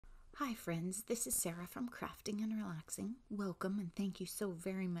Hi friends, this is Sarah from Crafting and Relaxing. Welcome and thank you so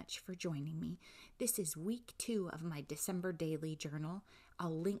very much for joining me. This is week 2 of my December daily journal.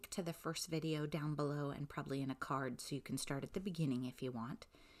 I'll link to the first video down below and probably in a card so you can start at the beginning if you want.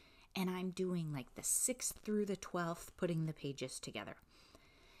 And I'm doing like the 6th through the 12th, putting the pages together.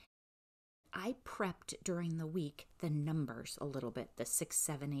 I prepped during the week the numbers a little bit, the 6,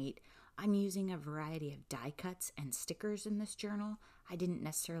 7, 8. I'm using a variety of die cuts and stickers in this journal. I didn't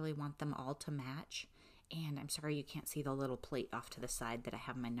necessarily want them all to match. And I'm sorry you can't see the little plate off to the side that I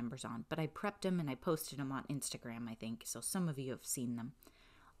have my numbers on. But I prepped them and I posted them on Instagram, I think. So some of you have seen them.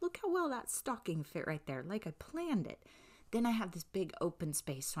 Look how well that stocking fit right there, like I planned it. Then I have this big open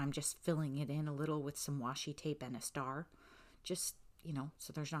space, so I'm just filling it in a little with some washi tape and a star. Just,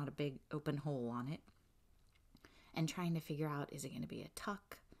 so there's not a big open hole on it. And trying to figure out, is it going to be a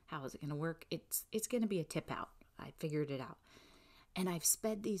tuck? How is it going to work? It's going to be a tip out. I figured it out. And I've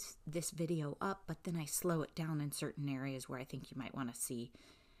sped this video up, but then I slow it down in certain areas where I think you might want to see.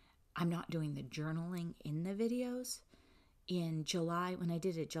 I'm not doing the journaling in the videos. In July, when I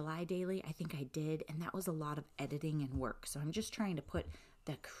did a July daily, I think I did, and that was a lot of editing and work. So I'm just trying to put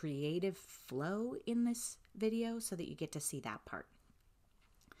the creative flow in this video so that you get to see that part.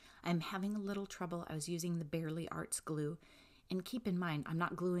 I'm having a little trouble. I was using the Barely Arts glue. And keep in mind, I'm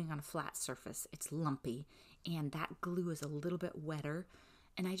not gluing on a flat surface. It's lumpy, and that glue is a little bit wetter,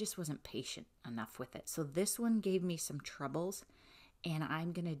 and I just wasn't patient enough with it. So this one gave me some troubles, and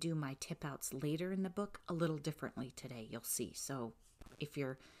I'm going to do my tip outs later in the book a little differently today, you'll see. So if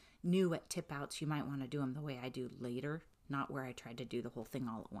you're new at tip outs, you might want to do them the way I do later, not where I tried to do the whole thing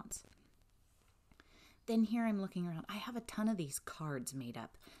all at once. Then here I'm looking around. I have a ton of these cards made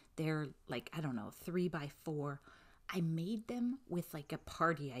up. They're like, 3 by 4. I made them with like a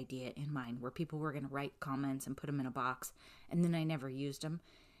party idea in mind where people were going to write comments and put them in a box, and then I never used them,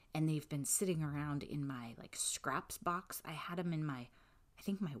 and they've been sitting around in my like scraps box. I had them in my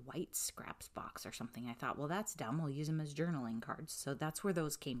white scraps box or something. I thought, well, that's dumb. We'll use them as journaling cards. So that's where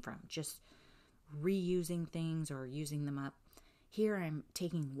those came from, just reusing things or using them up. Here I'm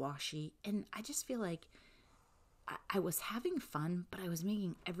taking washi, and I just feel like I was having fun, but I was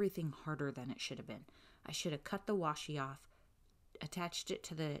making everything harder than it should have been. I should have cut the washi off, attached it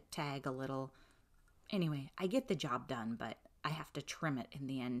to the tag a little. Anyway, I get the job done, but I have to trim it in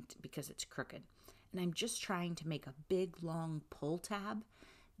the end because it's crooked. And I'm just trying to make a big, long pull tab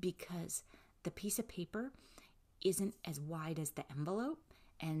because the piece of paper isn't as wide as the envelope,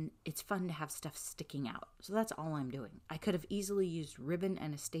 and it's fun to have stuff sticking out. So that's all I'm doing. I could have easily used ribbon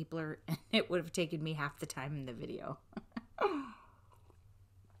and a stapler, and it would have taken me half the time in the video.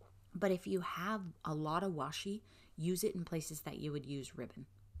 But if you have a lot of washi, use it in places that you would use ribbon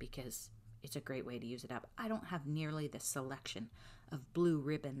because it's a great way to use it up. I don't have nearly the selection of blue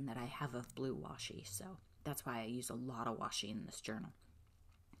ribbon that I have of blue washi, so that's why I use a lot of washi in this journal.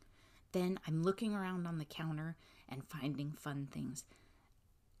 Then I'm looking around on the counter and finding fun things.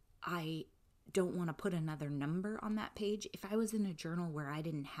 I don't want to put another number on that page. If I was in a journal where I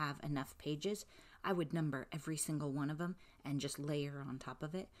didn't have enough pages, I would number every single one of them and just layer on top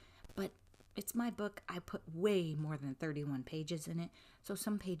of it. But it's my book. I put way more than 31 pages in it, so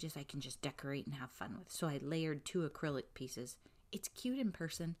some pages I can just decorate and have fun with. So I layered 2 acrylic pieces. It's cute in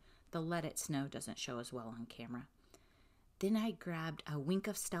person. The Let It Snow doesn't show as well on camera. Then I grabbed a Wink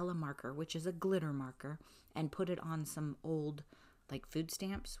of Stella marker, which is a glitter marker, and put it on some old like food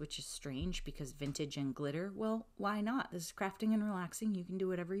stamps, which is strange because vintage and glitter. Well, why not? This is Crafting and Relaxing. You can do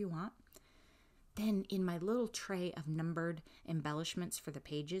whatever you want. Then in my little tray of numbered embellishments for the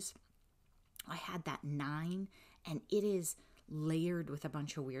pages, I had that 9, and it is layered with a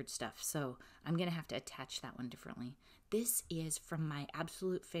bunch of weird stuff. So I'm going to have to attach that one differently. This is from my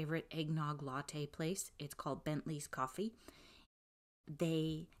absolute favorite eggnog latte place. It's called Bentley's Coffee.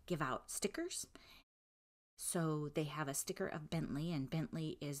 They give out stickers. So they have a sticker of Bentley, and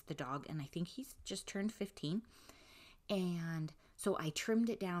Bentley is the dog, and I think he's just turned 15. And so I trimmed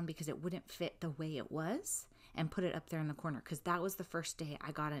it down because it wouldn't fit the way it was and put it up there in the corner because that was the first day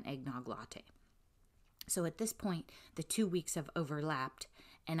I got an eggnog latte. So at this point, the 2 weeks have overlapped,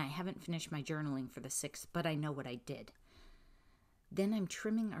 and I haven't finished my journaling for the 6th, but I know what I did. Then I'm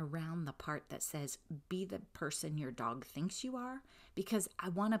trimming around the part that says, be the person your dog thinks you are, because I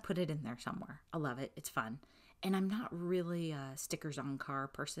want to put it in there somewhere. I love it. It's fun. And I'm not really a stickers on car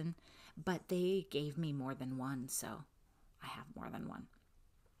person, but they gave me more than one, so I have more than one.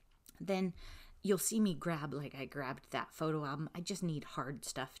 Then you'll see me grab, like I grabbed that photo album. I just need hard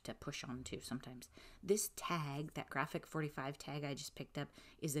stuff to push onto sometimes. This tag, that graphic 45 tag I just picked up,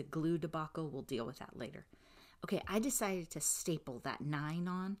 is a glue debacle. We'll deal with that later. Okay, I decided to staple that 9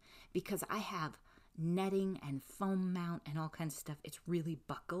 on because I have netting and foam mount and all kinds of stuff. It's really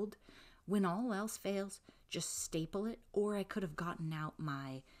buckled. When all else fails, just staple it. Or I could have gotten out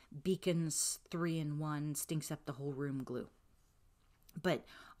my Beacons 3-in-1 stinks up the whole room glue. But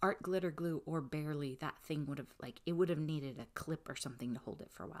art glitter glue or barely, that thing would have, it would have needed a clip or something to hold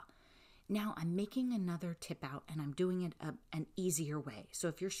it for a while. Now I'm making another tip out and I'm doing it an easier way. So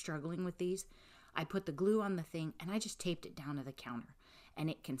if you're struggling with these, I put the glue on the thing and I just taped it down to the counter. And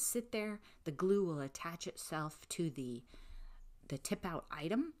it can sit there. The glue will attach itself to the tip out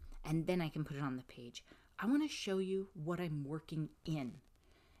item, and then I can put it on the page. I want to show you what I'm working in,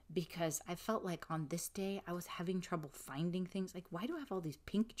 because I felt like on this day I was having trouble finding things. Like, why do I have all these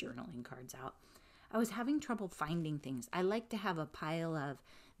pink journaling cards out? I was having trouble finding things. I like to have a pile of,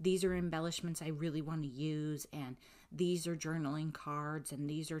 these are embellishments I really want to use, and these are journaling cards, and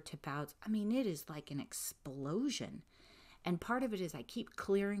these are tip outs. I mean, it is like an explosion. And part of it is I keep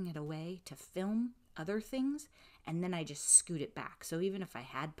clearing it away to film other things, and then I just scoot it back. So even if I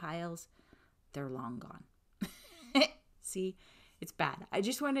had piles, they're long gone. See, it's bad. I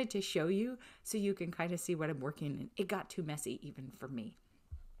just wanted to show you so you can kind of see what I'm working in. It got too messy even for me,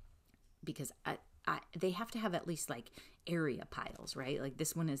 because they have to have at least area piles, right? Like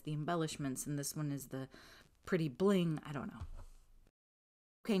this one is the embellishments and this one is the pretty bling. I don't know.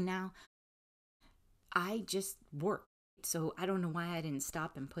 Okay, now I just work. So I don't know why I didn't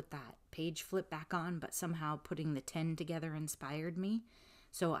stop and put that page flip back on, but somehow putting the 10 together inspired me.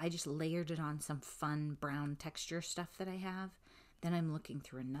 So I just layered it on some fun brown texture stuff that I have. Then I'm looking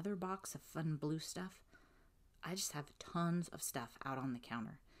through another box of fun blue stuff. I just have tons of stuff out on the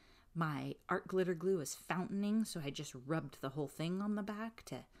counter. My art glitter glue is fountaining, so I just rubbed the whole thing on the back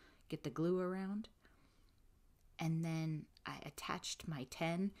to get the glue around. And then I attached my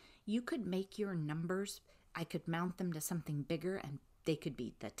 10. You could make your numbers. I could mount them to something bigger and they could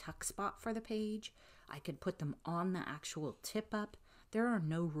be the tuck spot for the page. I could put them on the actual tip up. There are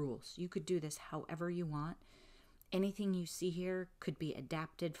no rules. You could do this however you want. Anything you see here could be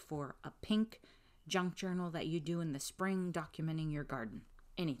adapted for a pink junk journal that you do in the spring documenting your garden.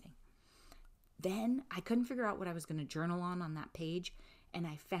 Anything. Then I couldn't figure out what I was going to journal on that page, and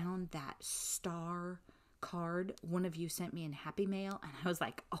I found that star card one of you sent me in Happy Mail, and I was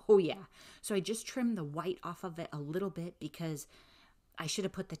like, oh yeah. So I just trimmed the white off of it a little bit because I should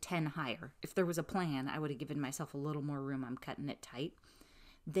have put the 10 higher. If there was a plan, I would have given myself a little more room. I'm cutting it tight.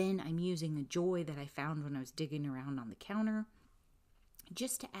 Then I'm using a joy that I found when I was digging around on the counter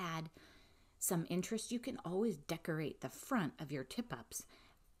just to add some interest. You can always decorate the front of your tip ups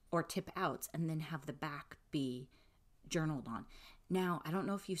or tip outs and then have the back be journaled on. Now, I don't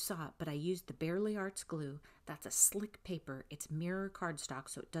know if you saw it, but I used the Barely Arts glue. That's a slick paper. It's mirror cardstock,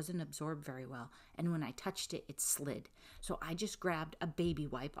 so it doesn't absorb very well. And when I touched it, it slid. So I just grabbed a baby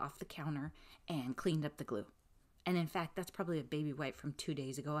wipe off the counter and cleaned up the glue. And in fact, that's probably a baby wipe from 2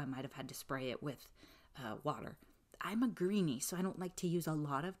 days ago. I might have had to spray it with water. I'm a greenie, so I don't like to use a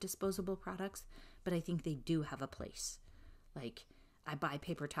lot of disposable products, but I think they do have a place. Like, I buy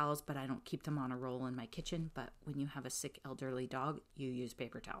paper towels, but I don't keep them on a roll in my kitchen. But when you have a sick elderly dog, you use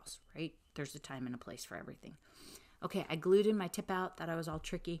paper towels, right? There's a time and a place for everything. Okay, I glued in my tip out. Thought I was all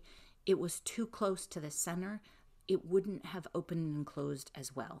tricky. It was too close to the center. It wouldn't have opened and closed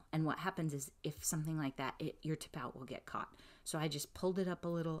as well. And what happens is if something like that, your tip out will get caught. So I just pulled it up a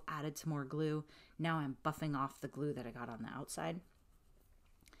little, added some more glue. Now I'm buffing off the glue that I got on the outside.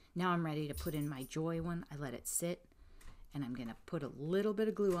 Now I'm ready to put in my Joy one. I let it sit. And I'm going to put a little bit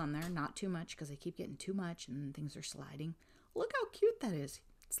of glue on there, not too much because I keep getting too much and things are sliding. Look how cute that is.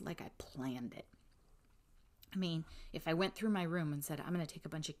 It's like I planned it. I mean, if I went through my room and said, I'm going to take a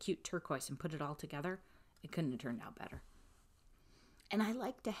bunch of cute turquoise and put it all together, it couldn't have turned out better. And I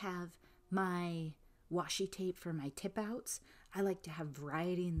like to have my washi tape for my tip outs. I like to have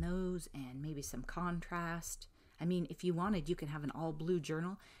variety in those and maybe some contrast. I mean, if you wanted, you can have an all blue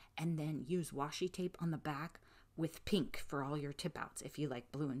journal and then use washi tape on the back with pink for all your tip outs if you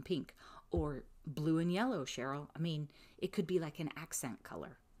like blue and pink, or blue and yellow, Cheryl. I mean, it could be like an accent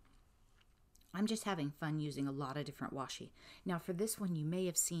color. I'm just having fun using a lot of different washi. Now for this one, you may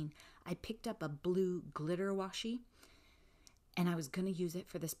have seen I picked up a blue glitter washi and I was going to use it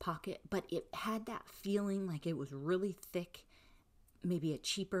for this pocket, but it had that feeling like it was really thick, maybe a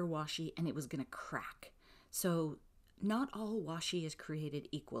cheaper washi, and it was going to crack. So not all washi is created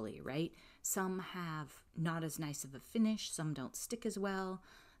equally, right? Some have not as nice of a finish, some don't stick as well,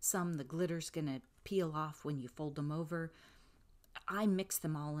 some the glitter's gonna peel off when you fold them over. I mix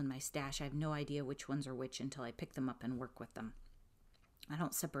them all in my stash. I have no idea which ones are which until I pick them up and work with them. I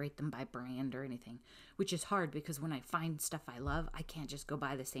don't separate them by brand or anything, which is hard because when I find stuff I love, I can't just go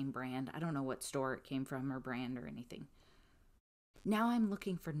buy the same brand. I don't know what store it came from or brand or anything. Now I'm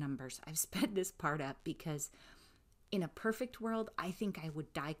looking for numbers. I've sped this part up because in a perfect world, I think I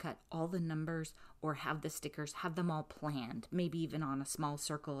would die cut all the numbers or have the stickers, have them all planned, maybe even on a small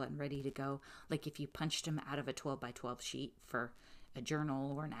circle and ready to go. Like if you punched them out of a 12 by 12 sheet for a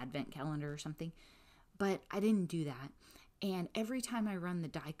journal or an advent calendar or something. But I didn't do that. And every time I run the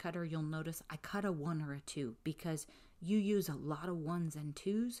die cutter, you'll notice I cut a 1 or a 2 because you use a lot of 1s and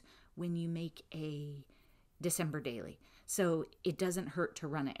 2s when you make a December daily. So it doesn't hurt to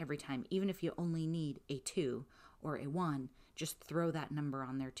run it every time. Even if you only need a 2 or a 1, just throw that number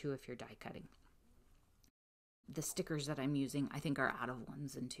on there too if you're die cutting. The stickers that I'm using, I think, are out of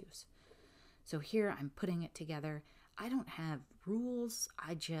 1s and 2s. So here I'm putting it together. I don't have rules.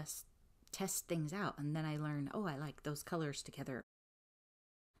 I just test things out, and then I learn, oh, I like those colors together.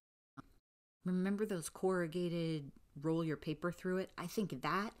 Remember those corrugated roll your paper through it? I think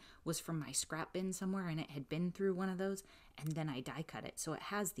that was from my scrap bin somewhere, and it had been through one of those, and then I die cut it. So it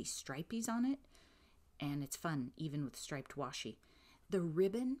has these stripies on it, and it's fun, even with striped washi. The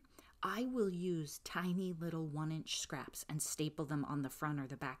ribbon, I will use tiny little 1-inch scraps and staple them on the front or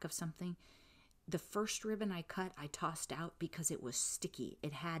the back of something. The first ribbon I cut, I tossed out because it was sticky.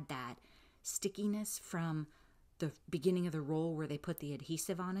 It had that stickiness from the beginning of the roll where they put the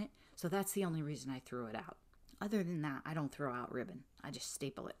adhesive on it. So that's the only reason I threw it out. Other than that, I don't throw out ribbon. I just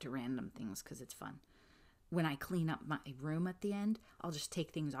staple it to random things because it's fun. When I clean up my room at the end, I'll just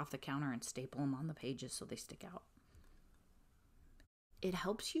take things off the counter and staple them on the pages so they stick out. It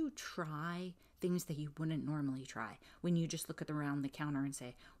helps you try things that you wouldn't normally try. When you just look at around the counter and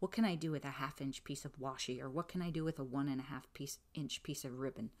say, what can I do with a 1/2-inch piece of washi? Or what can I do with a 1.5-inch piece of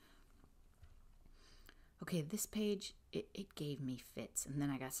ribbon? Okay, this page, it gave me fits, and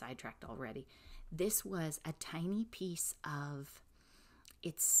then I got sidetracked already. This was a tiny piece of,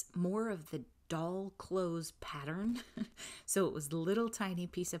 it's more of the doll clothes pattern. So it was a little tiny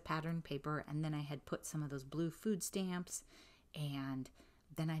piece of pattern paper, and then I had put some of those blue food stamps, and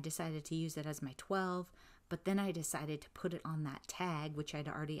then I decided to use it as my 12, but then I decided to put it on that tag, which I'd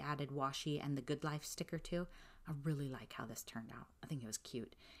already added washi and the Good Life sticker to. I really like how this turned out. I think it was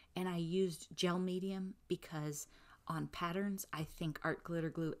cute. And I used gel medium because on patterns, I think art glitter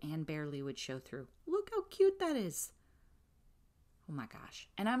glue and Barely would show through. Look how cute that is. Oh my gosh.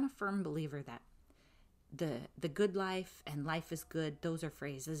 And I'm a firm believer that the good life and life is good, those are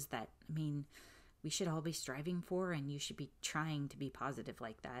phrases that, I mean, we should all be striving for, and you should be trying to be positive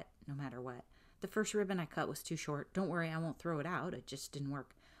like that no matter what. The first ribbon I cut was too short. Don't worry, I won't throw it out. It just didn't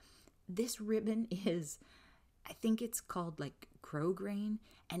work. This ribbon is, I think it's called like grosgrain,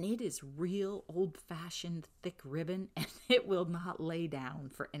 and it is real old-fashioned thick ribbon, and it will not lay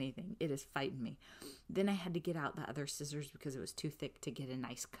down for anything. It is fighting me. Then I had to get out the other scissors because it was too thick to get a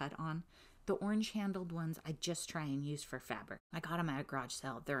nice cut on. The orange-handled ones I just try and use for fabric. I got them at a garage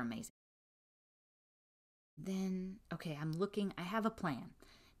sale. They're amazing. Then, okay, I'm looking. I have a plan.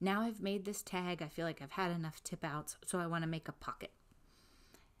 Now I've made this tag. I feel like I've had enough tip outs, so I want to make a pocket.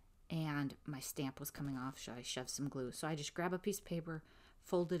 And my stamp was coming off, so I shoved some glue. So I just grab a piece of paper,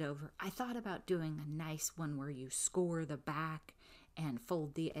 fold it over. I thought about doing a nice one where you score the back and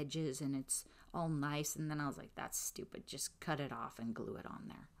fold the edges and it's all nice. And then I was like, that's stupid. Just cut it off and glue it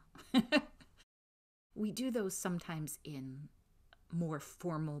on there. We do those sometimes in more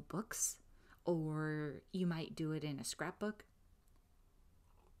formal books, or you might do it in a scrapbook.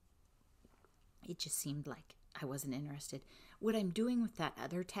 It just seemed like I wasn't interested. What I'm doing with that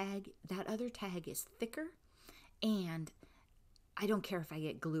other tag is thicker, and I don't care if I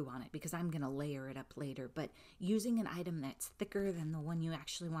get glue on it because I'm going to layer it up later, but using an item that's thicker than the one you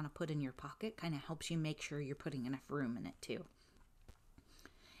actually want to put in your pocket kind of helps you make sure you're putting enough room in it too.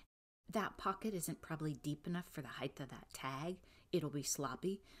 That pocket isn't probably deep enough for the height of that tag. It'll be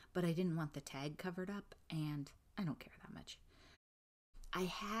sloppy, but I didn't want the tag covered up, and I don't care that much. I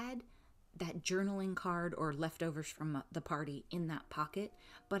had that journaling card or leftovers from the party in that pocket,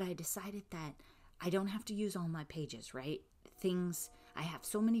 but I decided that I don't have to use all my pages, right? I have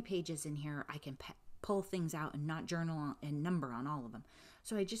so many pages in here, I can pull things out and not journal and number on all of them.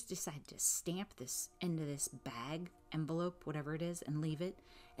 So I just decided to stamp this into this bag, envelope, whatever it is, and leave it.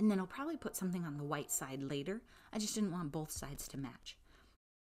 And then I'll probably put something on the white side later. I just didn't want both sides to match.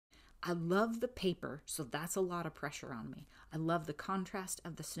 I love the paper, so that's a lot of pressure on me. I love the contrast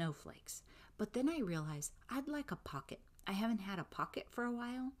of the snowflakes. But then I realized I'd like a pocket. I haven't had a pocket for a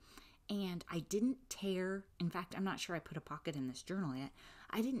while, and I didn't tear. In fact, I'm not sure I put a pocket in this journal yet.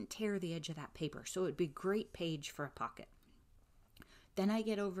 I didn't tear the edge of that paper, so it would be a great page for a pocket. Then I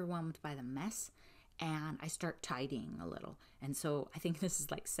get overwhelmed by the mess and I start tidying a little. And so I think this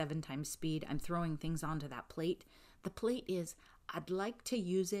is like 7 times speed. I'm throwing things onto that plate. The plate is, I'd like to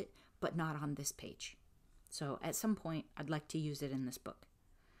use it, but not on this page. So at some point, I'd like to use it in this book.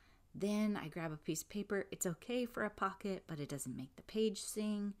 Then I grab a piece of paper. It's okay for a pocket, but it doesn't make the page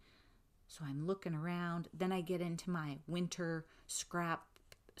sing. So I'm looking around. Then I get into my winter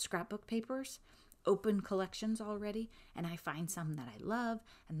scrapbook papers, open collections already, and I find some that I love,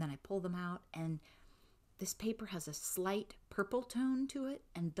 and then I pull them out, and this paper has a slight purple tone to it,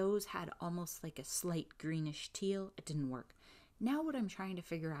 and those had almost like a slight greenish teal. It didn't work. Now what I'm trying to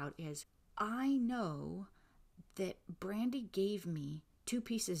figure out is, I know that Brandy gave me 2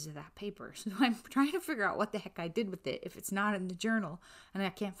 pieces of that paper, so I'm trying to figure out what the heck I did with it if it's not in the journal and I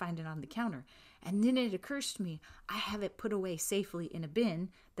can't find it on the counter. And then it occurs to me, I have it put away safely in a bin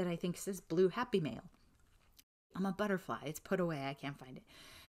that I think says Blue Happy Mail. I'm a butterfly. It's put away. I can't find it.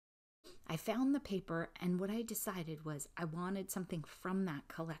 I found the paper, and what I decided was I wanted something from that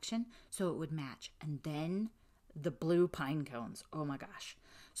collection so it would match. And then the blue pine cones. Oh my gosh.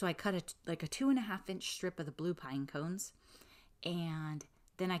 So I cut like a 2.5-inch strip of the blue pine cones, and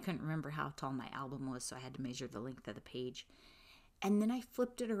then I couldn't remember how tall my album was, so I had to measure the length of the page. And then I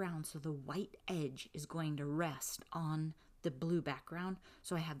flipped it around so the white edge is going to rest on the blue background.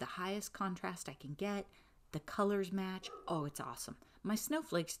 So I have the highest contrast I can get. The colors match. Oh, it's awesome. My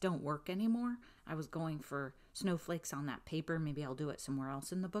snowflakes don't work anymore. I was going for snowflakes on that paper. Maybe I'll do it somewhere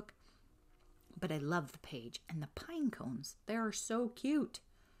else in the book. But I love the page. And the pine cones, they are so cute.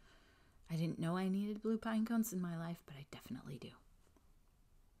 I didn't know I needed blue pine cones in my life, but I definitely do.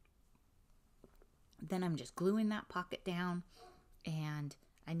 Then I'm just gluing that pocket down, and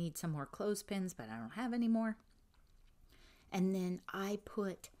I need some more clothespins, but I don't have any more. And then I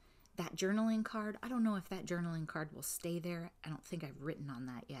put that journaling card. I don't know if that journaling card will stay there. I don't think I've written on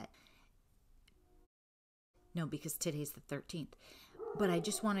that yet. No, because today's the 13th. But I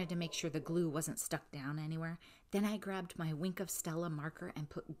just wanted to make sure the glue wasn't stuck down anywhere. Then I grabbed my Wink of Stella marker and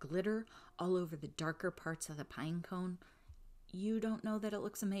put glitter all over the darker parts of the pine cone. You don't know that it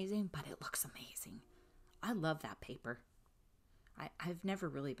looks amazing, but it looks amazing. I love that paper. I've never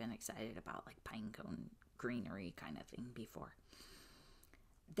really been excited about like pine cone greenery kind of thing before.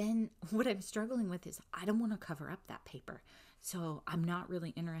 Then what I'm struggling with is I don't want to cover up that paper. So I'm not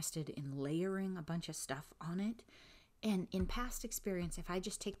really interested in layering a bunch of stuff on it. And in past experience, if I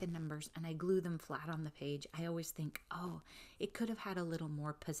just take the numbers and I glue them flat on the page, I always think, oh, it could have had a little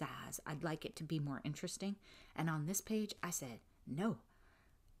more pizzazz. I'd like it to be more interesting. And on this page, I said, no,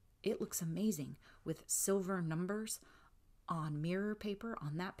 it looks amazing with silver numbers on mirror paper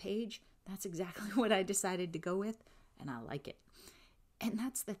on that page. That's exactly what I decided to go with, and I like it. And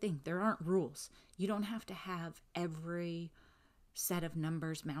that's the thing. There aren't rules. You don't have to have every set of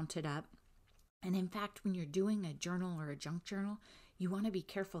numbers mounted up. And in fact, when you're doing a journal or a junk journal, you want to be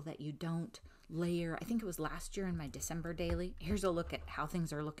careful that you don't layer. I think it was last year in my December daily. Here's a look at how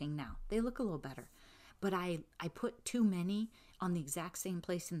things are looking now. They look a little better. But I put too many on the exact same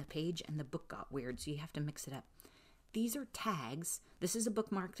place in the page, and the book got weird, so you have to mix it up. These are tags. This is a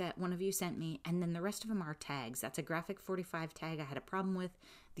bookmark that one of you sent me, and then the rest of them are tags. That's a graphic 45 tag I had a problem with.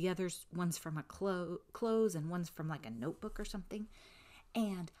 The others, one's from a clothes, and one's from like a notebook or something.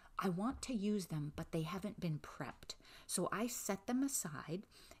 And I want to use them, but they haven't been prepped. So I set them aside,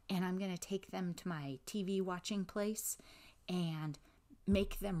 and I'm going to take them to my TV watching place and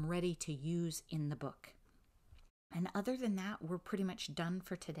make them ready to use in the book. And other than that, we're pretty much done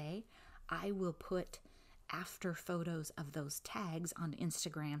for today. I will put after photos of those tags on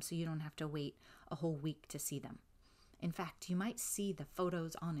Instagram so you don't have to wait a whole week to see them. In fact, you might see the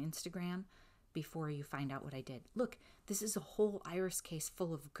photos on Instagram before you find out what I did. Look, this is a whole iris case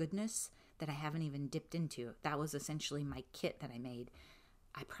full of goodness that I haven't even dipped into. That was essentially my kit that I made.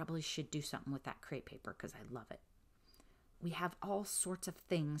 I probably should do something with that crepe paper because I love it. We have all sorts of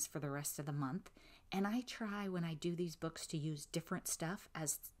things for the rest of the month, and I try when I do these books to use different stuff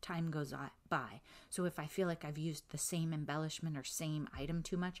as time goes by. So if I feel like I've used the same embellishment or same item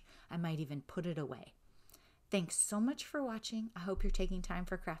too much, I might even put it away. Thanks so much for watching. I hope you're taking time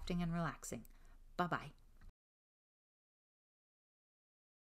for crafting and relaxing. Bye-bye.